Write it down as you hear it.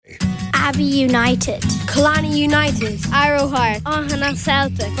Abbey United, Killarney United, Arrow Heart, Ohana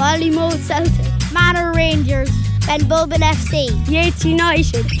Celtic, Ballymote Celtic, Manor Rangers, Benbulben FC, Yates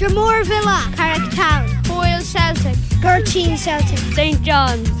United, Dromore Villa, Carricktown, Boyle Celtic, Gurteen Celtic, St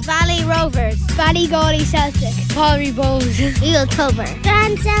John's, Valley Rovers, Ballygawley Celtic, Palry Bowes, Eel Cover,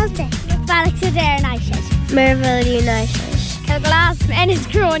 Grand Celtic, Ballockadare United, Merville United, Kilglass,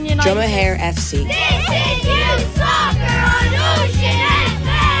 Enniscrone United, Dromahair FC. This is Youth Soccer on Ocean FM.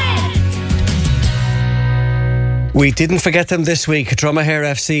 We didn't forget them this week, Dromahair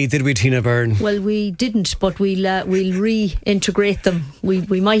FC, did we, Tina Byrne? Well, we didn't, but we'll reintegrate them.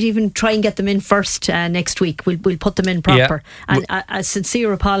 We might even try and get them in first next week. We'll put them in proper. Yeah. And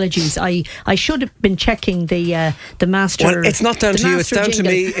sincere apologies. I should have been checking the master. Well, it's not down to you. It's down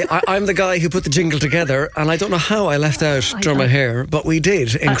jingle. to me. I'm the guy who put the jingle together, and I don't know how I left out Dromahair, but we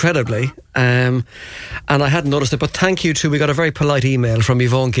did incredibly. And I hadn't noticed it. But thank you we got a very polite email from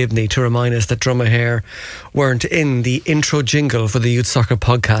Yvonne Gibney to remind us that Dromahair weren't in the intro jingle for the Youth Soccer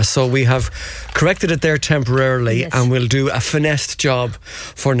podcast, so we have corrected it there temporarily. Yes. And we'll do a finessed job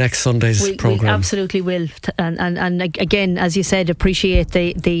for next Sunday's programme. We absolutely will, and again, as you said, appreciate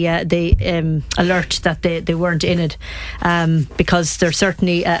the alert that they weren't in it, because they're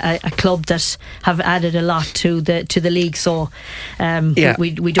certainly a club that have added a lot to the league, so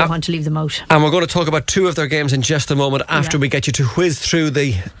we don't want to leave them out. And we're going to talk about two of their games in just a moment after we get you to whiz through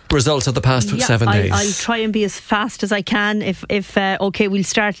the results of the past 7 days. I'll try and be as fast as I can. If we'll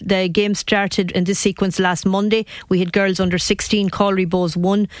start. The game started in this sequence last Monday. We had girls under 16, Colliery Bows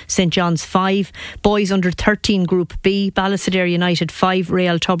 1, St John's 5, boys under 13 Group B, Ballysadare United 5,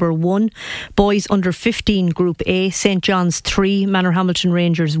 Real Tubber 1, boys under 15 Group A, St John's 3, Manorhamilton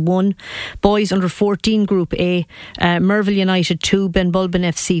Rangers 1, boys under 14 Group A, Merville United 2, Benbulben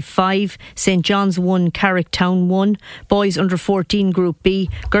FC 5, St John's 1, Carricktown 1, boys under 14 Group B,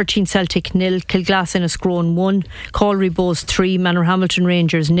 Gurteen Celtic 0, Kilglass Enniscrone 1, Colliery Bows 3, Manorhamilton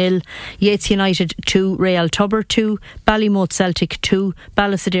Rangers 0, Yates United 2, Real Tubber 2, Ballymote Celtic 2,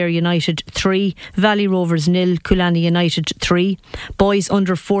 Ballysadare United 3, Valley Rovers 0, Killarney United 3, boys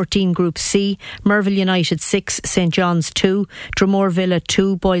under 14 Group C, Merville United 6, St John's 2, Dromore Villa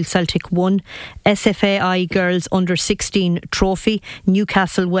 2, Boyle Celtic 1, SFAI Girls under 16 Trophy,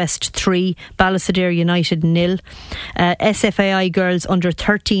 Newcastle West 3, Ballysadare United 0, SFAI Girls under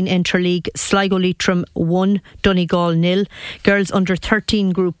 13 Interleague, Sligo Leitrim 1, Donegal 0, girls under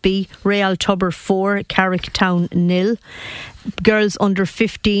 13 Group B, Real Tubber 4, Carricktown 0, girls under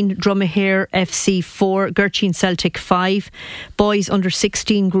 15 Dromahair FC 4, Gurteen Celtic 5, boys under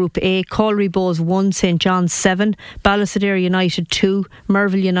 16 Group A, Colliery Bows 1, St John's 7, Ballysadare United 2,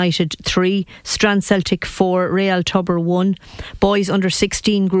 Merville United 3, Strand Celtic 4, Real Tubber 1, boys under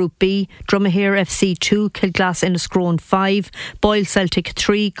 16 Group B, Dromahair FC 2, Kilglass Enniscrone 5, Boyle Celtic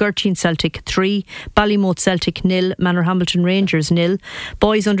 3, Gurteen Celtic 3, Ballymote Celtic 0, Manorhamilton Rangers 0,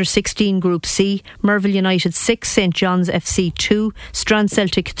 boys under 16 Group C, Merville United 6, St John's FC 2, Strand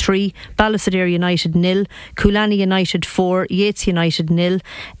Celtic 3, Ballysadare United 0, Killarney United 4, Yates United 0,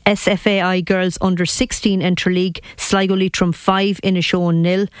 SFAI Girls under 16 Interleague, Sligo Leitrim 5, Inishowen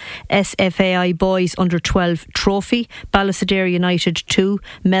 0, SFAI Boys under 12 Trophy, Ballysadare United 2,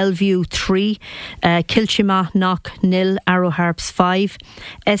 Melview 3, Kilchima Knock 0, Arrow Harps 5,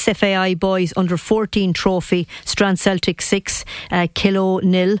 SFAI Boys under 14 Trophy, Strand Celtic 6, Killow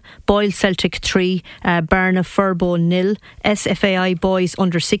 0, Boyle Celtic 3, Barna Furbo 0, SFAI Boys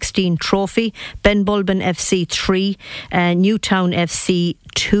under 16 Trophy, Benbulben FC 3, Newtown FC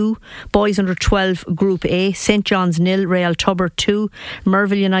 2, boys under 12 Group A, St John's 0, Real Tubber 2,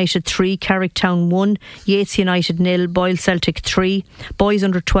 Merville United 3, Carricktown 1, Yates United 0, Boyle Celtic 3, boys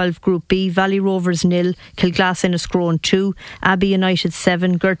under 12 Group B, Valley Rovers 0, Kilglass Enniscrone 2, Abbey United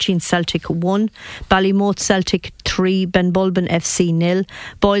 7, Gurteen Celtic 1, Ballymote Celtic 3, Benbulben FC 0,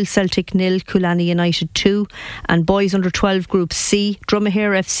 Boyle Celtic 0, Killarney United 2, and boys under 12 Group C,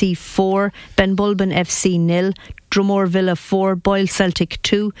 Dromahair FC 4, Benbulben FC 0, Dromore Villa 4, Boyle Celtic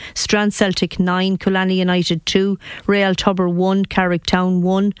 2, Strand Celtic 9, Killarney United 2, Real Tubber 1, Carricktown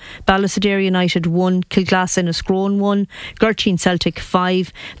 1, Ballysadare United 1, Kilglass Enniscrone 1, Gurteen Celtic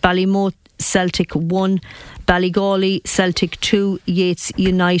 5, Ballymote Celtic 1, Ballygawley Celtic 2, Yates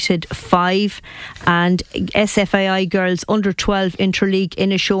United 5, and SFAI Girls under 12 Interleague,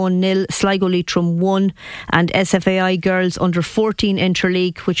 Inishowen 0, Sligo Leitrim 1, and SFAI Girls under 14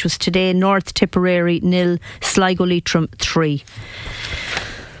 Interleague, which was today, North Tipperary 0, Sligo Leitrim 3.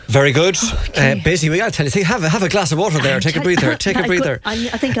 Very good. Okay. Busy. We got to tell you, have a glass of water there. Take a breather. Take a breather. I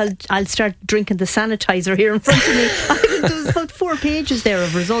think I'll start drinking the sanitizer here in front of me. There's about 4 pages there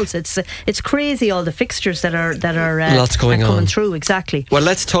of results. It's crazy, all the fixtures that are lots going coming on through. Exactly. Well,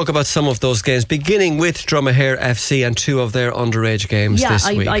 let's talk about some of those games, beginning with Dromahair FC and 2 of their underage games this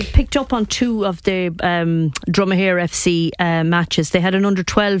week. I picked up on 2 of the Dromahair FC matches. They had an under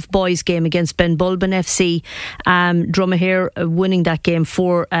 12 boys game against Benbulben FC. Dromahair winning that game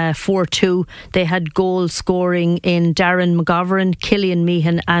 4-2. They had goal scoring in Darren McGovern, Killian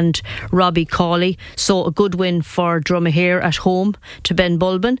Meehan and Robbie Cawley. So a good win for Dromahair at home to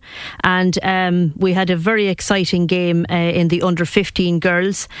Benbulben. And we had a very exciting game in the under 15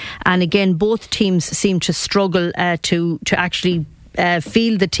 girls. And again, both teams seemed to struggle to actually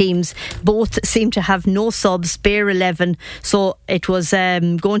field the teams. Both seem to have no subs, bare 11, so it was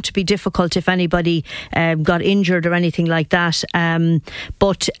going to be difficult if anybody got injured or anything like that.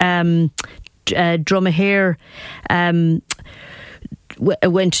 But Dromahair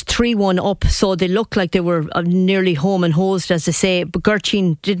went 3-1 up, so they looked like they were nearly home and hosed, as they say. But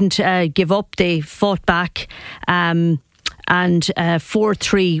Gertrude didn't give up. They fought back. And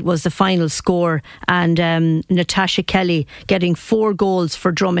 4-3 was the final score, and Natasha Kelly getting 4 goals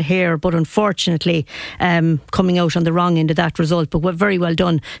for Dromahair, but unfortunately coming out on the wrong end of that result. But very well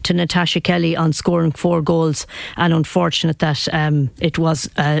done to Natasha Kelly on scoring 4 goals, and unfortunate that it was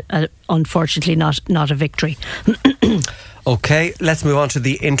unfortunately not a victory. OK, let's move on to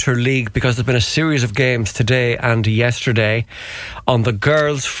the Interleague, because there's been a series of games today and yesterday on the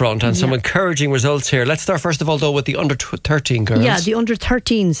girls' front, and some encouraging results here. Let's start first of all, though, with the under 13 girls. Yeah, the under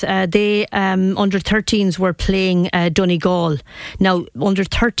 13s. They under 13s were playing Donegal. Now, under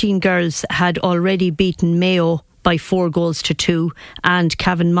 13 girls had already beaten Mayo by 4-2, and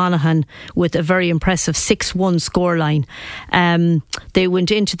Cavan Monaghan with a very impressive 6-1 scoreline. They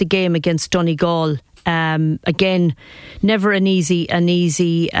went into the game against Donegal. Again, never an easy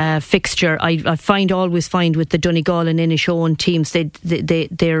fixture. I always find with the Donegal and Inishowen teams,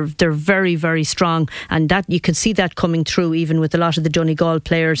 they're very, very strong, and that you can see that coming through even with a lot of the Donegal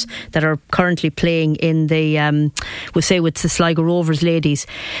players that are currently playing in the we'll say with the Sligo Rovers ladies.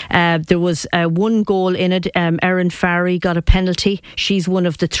 There was 1 goal in it. Erin Farry got a penalty. She's one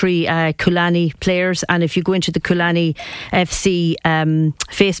of the 3 Kulani players, and if you go into the Kulani FC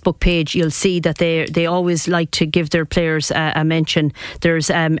Facebook page, you'll see that they always like to give their players a mention. There's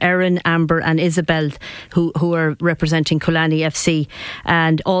Erin, Amber and Isabel who are representing Kulani FC,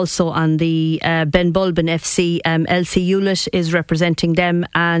 and also on the Benbulben FC, Elsie Hewlett is representing them,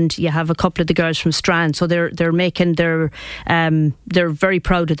 and you have a couple of the girls from Strand. So they're making they're very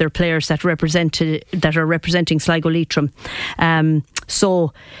proud of their players that are representing Sligo Leitrim.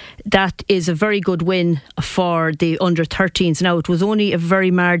 So that is a very good win for the under 13s. Now, it was only a very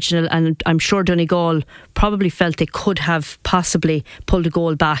marginal, and I'm sure Donegal probably felt they could have possibly pulled a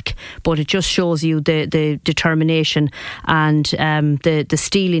goal back, but it just shows you the determination and the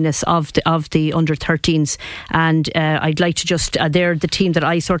steeliness of the under 13s. And I'd like to just they're the team that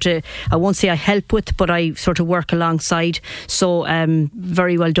I won't say I help with, but I sort of work alongside. So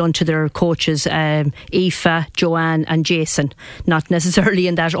very well done to their coaches, Aoife, Joanne and Jason. Not necessarily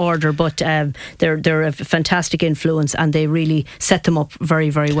in that order, but they're a fantastic influence, and they really set them up very,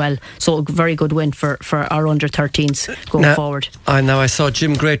 very well. So a very good win for our under 13s going forward. I saw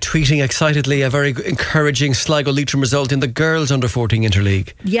Jim Gray tweeting excitedly a very encouraging Sligo Leitrim result in the girls under 14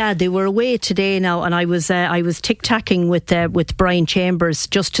 Interleague. Yeah, they were away today now, and I was tic-tacking with Brian Chambers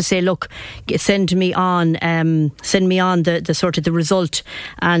just to say, look, send me on the sort of the result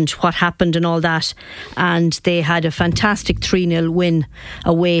and what happened and all that. And they had a fantastic 3-0 win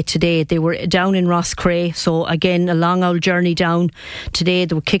away today. They were down in Rosscray, so again a long old journey down today.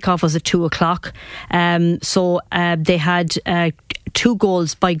 The kick-off was at 2:00. So they had 2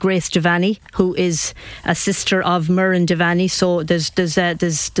 goals by Grace Devaney, who is a sister of Murren Devaney. So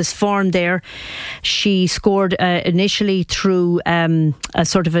there's form there. She scored initially through a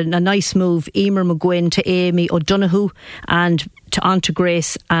sort of a nice move, Emer McGuinn to Amy O'Donoghue, and on to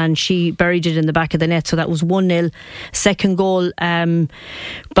Grace, and she buried it in the back of the net. So that was 1-0. Second goal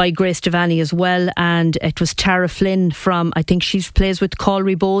by Grace Devaney as well, and it was Tara Flynn from, I think she plays with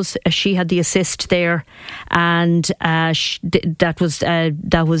Calry Bowes. She had the assist there, and that was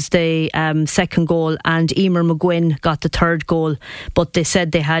the second goal, and Emer McGuinn got the third goal. But they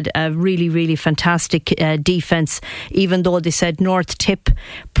said they had a really, really fantastic defence, even though they said North Tip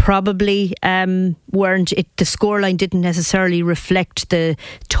probably weren't it. The scoreline didn't necessarily reflect the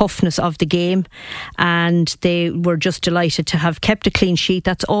toughness of the game, and they were just delighted to have kept a clean sheet.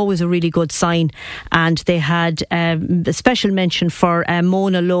 That's always a really good sign. And they had a special mention for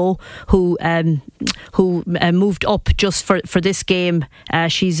Mona Lowe, who moved up just for this game.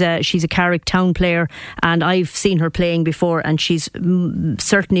 She's a Carrick Town player, and I've seen her playing before, and she's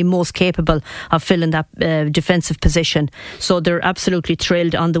certainly most capable of filling that defensive position. So they're absolutely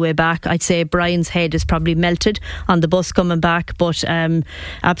thrilled on the way back. I'd say Brian's head is probably melted on the bus coming back, but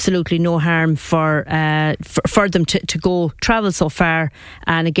absolutely no harm for them to go travel so far,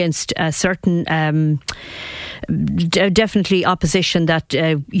 and against a certain definitely opposition that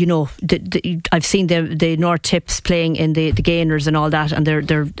I've seen the North Tips playing in the Gainers and all that, and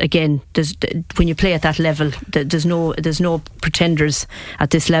they're again, when you play at that level, there's no pretenders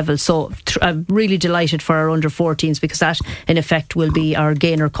at this level. So I'm really delighted for our under-14s, because that in effect will be our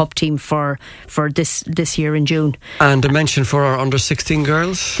Gainer Cup team for this year in June. And a mention for our under-16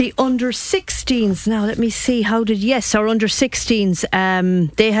 girls. The under-16s, now let me see, our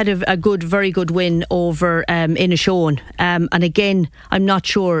under-16s, they had a very good win over Inishowen, and again, I'm not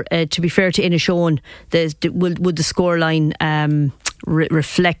sure, to be fair to Inishowen, would the scoreline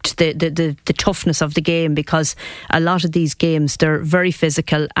reflect the toughness of the game, because a lot of these games, they're very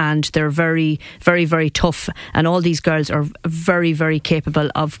physical and they're very, very, very tough, and all these girls are very, very capable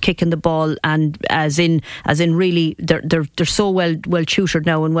of kicking the ball, and as in really they're so well tutored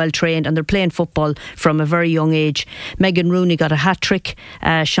now and well trained, and they're playing football from a very young age. Megan Rooney got a hat-trick,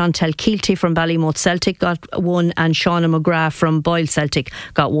 Chantal Keelty from Ballymote Celtic got one, and Shauna McGrath from Boyle Celtic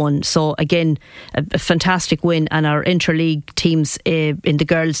got one. So again, a fantastic win, and our interleague teams in the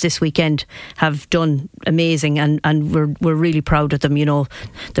girls this weekend have done amazing, and we're really proud of them.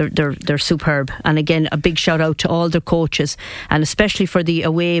 They're superb, and again, a big shout out to all the coaches, and especially for the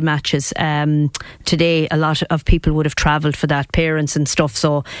away matches today. A lot of people would have travelled for that, parents and stuff,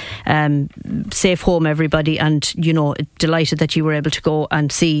 so safe home everybody, and delighted that you were able to go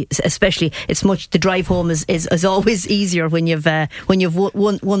and see. Especially, the drive home is always easier when you've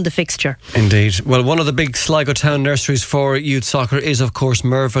won the fixture. Indeed. Well, one of the big Sligo Town nurseries for youth soccer is of course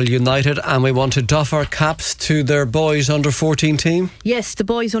Merville United, and we want to doff our caps to their boys under 14 team. Yes, the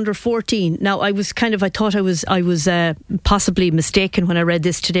boys under 14. Now I thought I was possibly mistaken when I read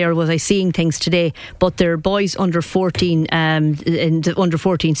this today, or was I seeing things today, but their boys under 14 in the under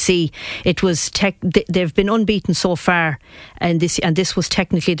 14C, it was they've been unbeaten so far, and this was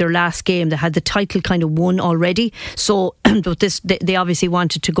technically their last game. They had the title kind of won already, so but they obviously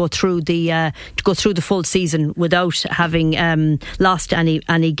wanted to go through the full season without having lost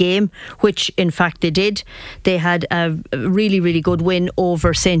any game, which in fact they did. They had a really, really good win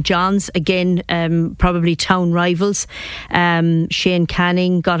over St. John's, again probably town rivals. Shane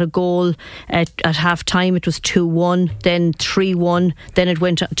Canning got a goal at half time. It was 2-1, then 3-1, then it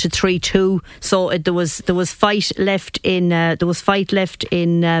went to 3-2. So there was fight left in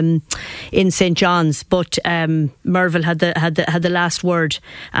St. John's, but Merville had the last word,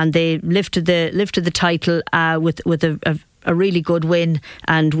 and they lifted the title with a really good win,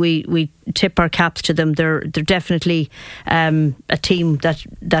 and we tip our caps to them. They're definitely a team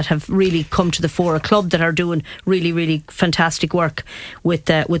that have really come to the fore, a club that are doing really, really fantastic work with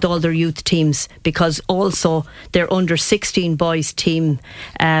all their youth teams, because also their under 16 boys team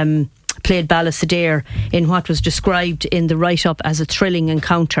played Ballysadare in what was described in the write-up as a thrilling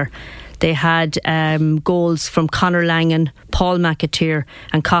encounter. They had goals from Conor Langan, Paul McAteer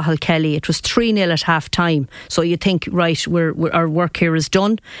and Cathal Kelly. It was 3-0 at half time. So you think, right, our work here is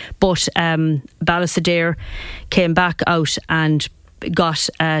done. But Ballysadare came back out and got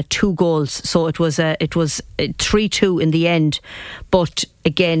 2 goals. So it was 3-2 in the end. But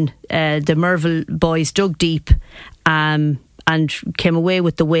again, the Merville boys dug deep and came away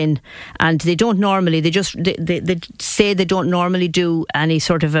with the win. And they don't normally, they say they don't normally do any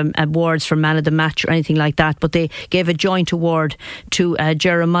sort of awards for man of the match or anything like that, but they gave a joint award to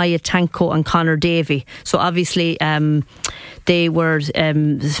Jeremiah Tanko and Conor Davey. So obviously they were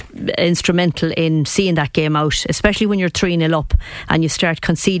instrumental in seeing that game out, especially when you're 3-0 up and you start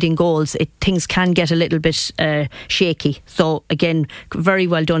conceding goals. Things can get a little bit shaky. So again, very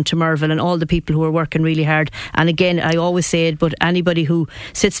well done to Merville and all the people who are working really hard. And again, I always say it, but anybody who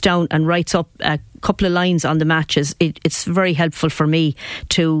sits down and writes up a couple of lines on the matches, it's very helpful for me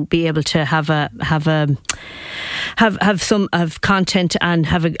to be able to have some content and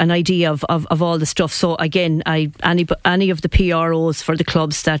have an idea of all the stuff. So again, any of the PROs for the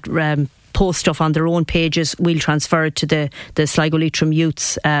clubs that post stuff on their own pages, we'll transfer it to the Sligo Leitrim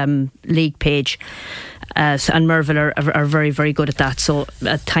Youths League page. and Merville are very, very good at that. So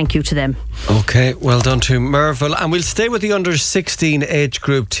thank you to them. Okay, well done to Merville. And we'll stay with the under-16 age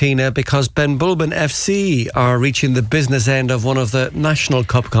group, Tina, because Benbulben FC are reaching the business end of one of the National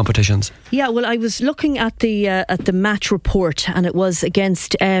Cup competitions. Yeah, well, I was looking at the match report, and it was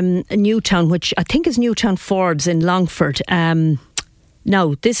against Newtown, which I think is Newtown Forbes in Longford.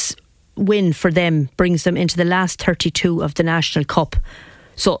 Now, this win for them brings them into the last 32 of the National Cup.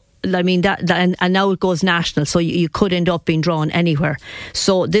 So, I mean, and now it goes national, so you could end up being drawn anywhere.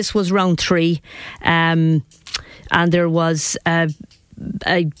 So this was round 3, and there was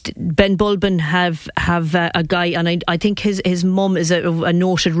Benbulben have a guy, and I think his mum is a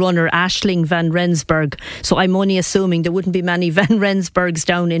noted runner, Aisling van Rensburg. So I'm only assuming there wouldn't be many Van Rensburgs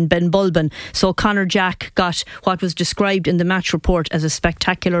down in Benbulben. So Conor Jack got what was described in the match report as a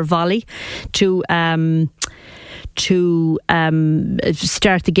spectacular volley to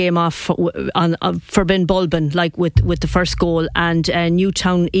start the game off for Benbulben, like with the first goal, and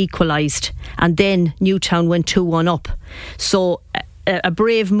Newtown equalised, and then Newtown went 2-1 up. So a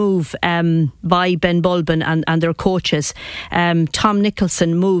brave move by Benbulben and their coaches. Tom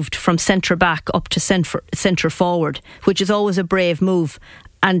Nicholson moved from centre back up to centre forward, which is always a brave move,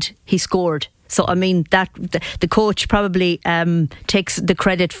 and he scored. So I mean that the coach probably takes the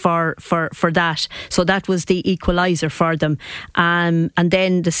credit for that. So that was the equaliser for them. And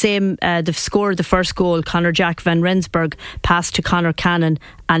then the score of the first goal, Conor Jack van Rensburg passed to Conor Cannon,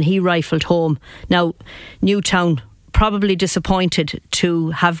 and he rifled home. Now Newtown probably disappointed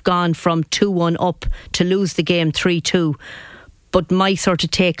to have gone from 2-1 up to lose the game 3-2. But my sort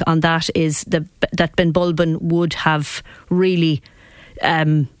of take on that is that Benbulben would have really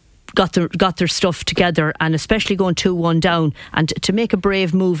got their stuff together, and especially going 2-1 down, and to make a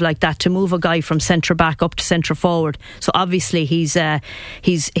brave move like that, to move a guy from centre back up to centre forward. So obviously he's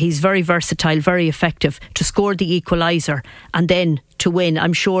very versatile, very effective, to score the equaliser and then to win.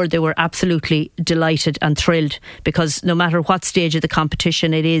 I'm sure they were absolutely delighted and thrilled, because no matter what stage of the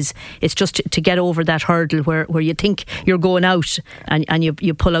competition it is, it's just to get over that hurdle where you think you're going out, and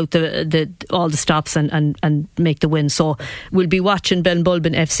you pull out all the stops and make the win. So we'll be watching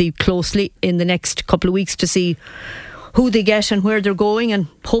Benbulben FC closely in the next couple of weeks to see who they get and where they're going, and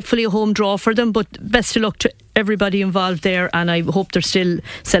hopefully a home draw for them. But best of luck to everybody involved there, and I hope they're still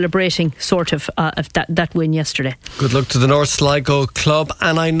celebrating sort of that win yesterday. Good luck to the North Sligo club.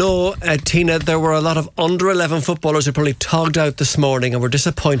 And I know, Tina, there were a lot of under-11 footballers who probably togged out this morning and were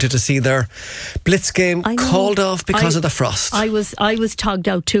disappointed to see their Blitz game called off because of the frost. I was togged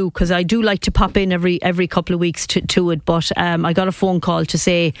out too, because I do like to pop in every couple of weeks to it, but I got a phone call to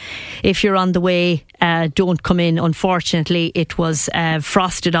say if you're on the way, don't come in. Unfortunately, it was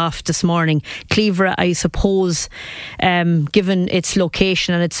frosted off this morning. Cleaver, I suppose, given its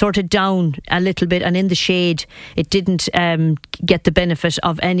location, and it's sort of down a little bit and in the shade, it didn't get the benefit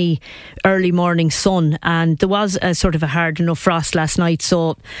of any early morning sun, and there was a sort of a hard enough frost last night.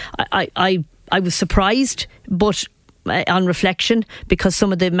 So I was surprised, but on reflection, because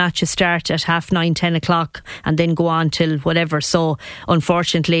some of the matches start at 9:30, 10 o'clock and then go on till whatever. So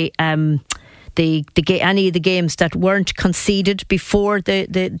unfortunately, any of the games that weren't conceded before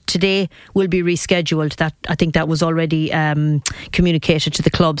the today will be rescheduled. That I think that was already communicated to the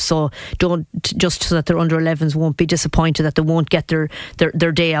club. So don't, just so that their under 11s won't be disappointed that they won't get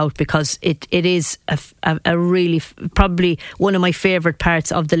their day out, because it is a really, probably one of my favourite parts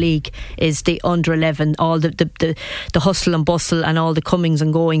of the league is the under 11, all the hustle and bustle and all the comings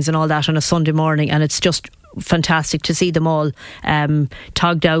and goings and all that on a Sunday morning, and it's just fantastic to see them all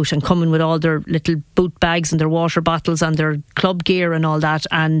togged out and coming with all their little boot bags and their water bottles and their club gear and all that.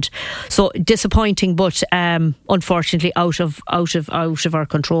 And so disappointing, but unfortunately out of our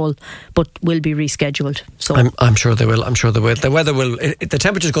control, but will be rescheduled. So I'm sure they will. The weather will. The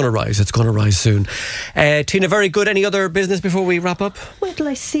temperature's going to rise. It's going to rise soon. Tina, very good. Any other business before we wrap up? Wait till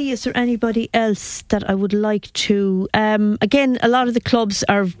I see. Is there anybody else that I would like to? Again, a lot of the clubs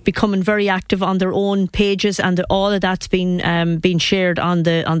are becoming very active on their own pages, and all of that's been shared on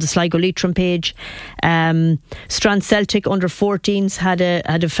the Sligo Leitrim page. Strand Celtic under 14s had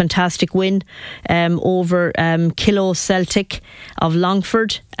a fantastic win over Kilo Celtic of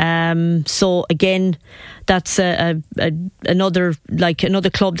Longford. So again, that's another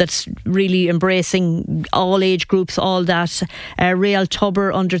club that's really embracing all age groups, all that. Real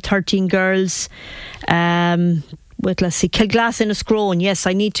Tubber under 13 girls. Let's see, Kilglass in Escrone. Yes,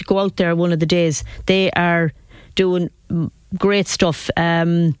 I need to go out there one of the days. They are doing great stuff.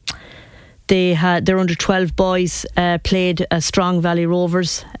 Their under 12 boys played Strong Valley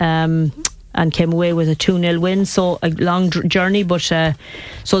Rovers. and came away with a 2-0 win. So a long journey, but so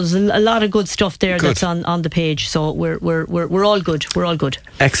there's a lot of good stuff there that's on the page. So we're all good. We're all good.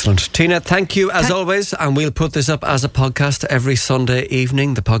 Excellent. Tina, thank you as always, and we'll put this up as a podcast every Sunday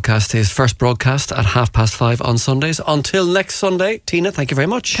evening. The podcast is first broadcast at 5:30 on Sundays. Until next Sunday, Tina, thank you very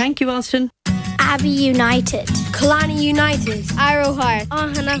much. Thank you, Alston. Abbey United. Killarney United. Arrow Heart.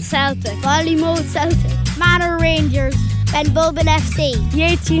 Ohana Celtic. Ballymote Celtic. Manor Rangers. Benbulben FC.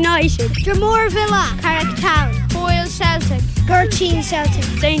 Yates United. Dromore Villa. Carrick Town. Boyle Celtic. Gurteen Celtic.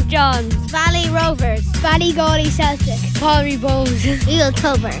 St John's. Valley Rovers. Ballygawley Celtic. Palmy Bows. Eagle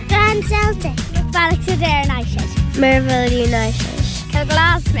Culver. Grand Celtic. Ballochadare United. Merville United.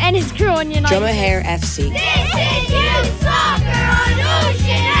 Kilglass Enniscrone United. Dromahare FC. This is Youth Soccer on Ocean.